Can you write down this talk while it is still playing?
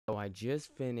So I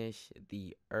just finished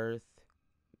the Earth,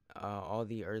 all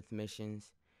the Earth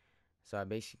missions. So I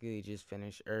basically just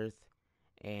finished Earth,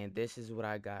 and this is what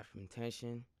I got from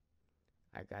Teshin.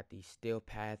 I got the Steel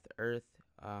Path Earth.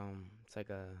 It's like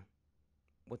a,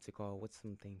 what's it called? What's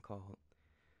something called?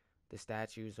 The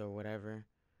statues or whatever,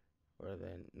 or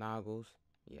the noggles.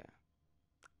 Yeah.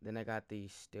 Then I got the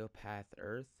Steel Path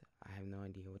Earth. I have no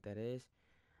idea what that is.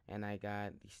 And I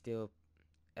got the Steel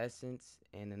Essence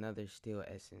and another Steel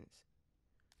Essence.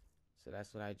 So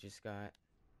that's what I just got.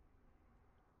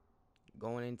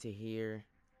 Going into here,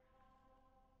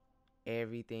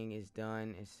 everything is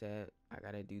done except I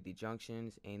gotta do the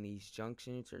junctions, and these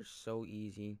junctions are so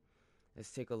easy.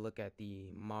 Let's take a look at the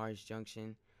Mars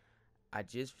junction. I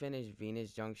just finished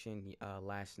Venus junction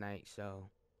last night, so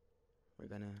we're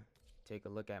gonna take a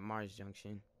look at Mars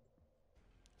junction.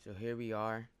 So here we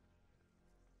are.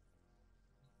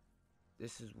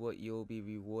 This is what you'll be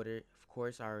rewarded. Of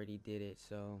course I already did it,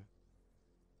 so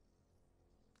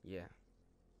yeah.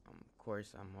 Of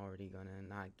course I'm already gonna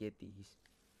not get these.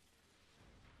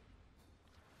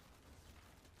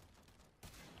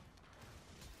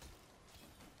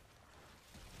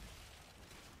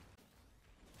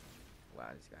 Wow,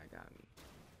 this guy got me.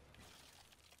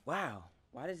 Wow,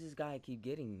 why does this guy keep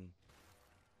getting me?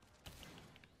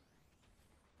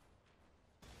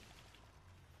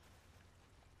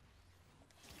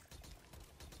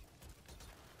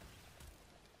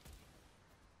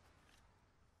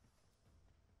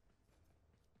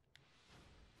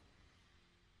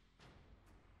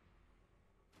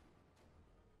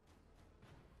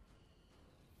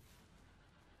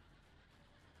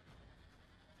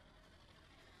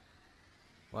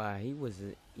 Wow, he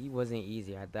wasn't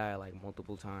easy. I died like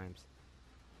multiple times.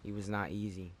 He was not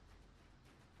easy.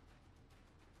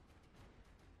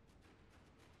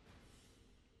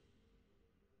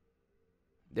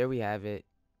 There we have it.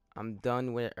 I'm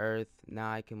done with Earth.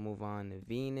 Now I can move on to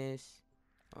Venus.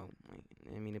 Oh, wait, I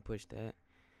didn't mean to push that.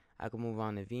 I can move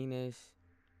on to Venus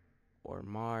or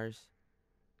Mars.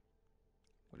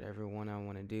 Whatever one I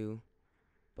want to do.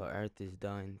 But Earth is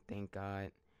done. Thank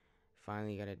God.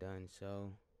 Finally got it done. So,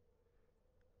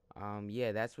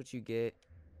 yeah, that's what you get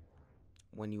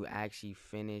when you actually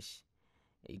finish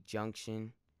a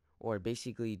junction, or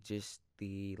basically just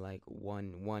the like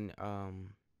one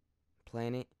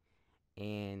planet,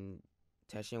 and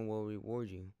Teshin will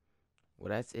reward you. Well,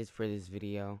 that's it for this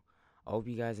video. I hope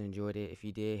you guys enjoyed it. If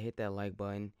you did, hit that like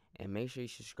button and make sure you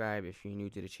subscribe if you're new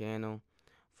to the channel.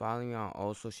 Follow me on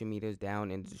all social medias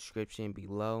down in the description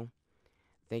below.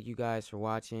 Thank you guys for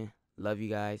watching. Love you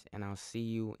guys, and I'll see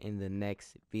you in the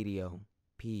next video.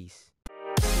 Peace.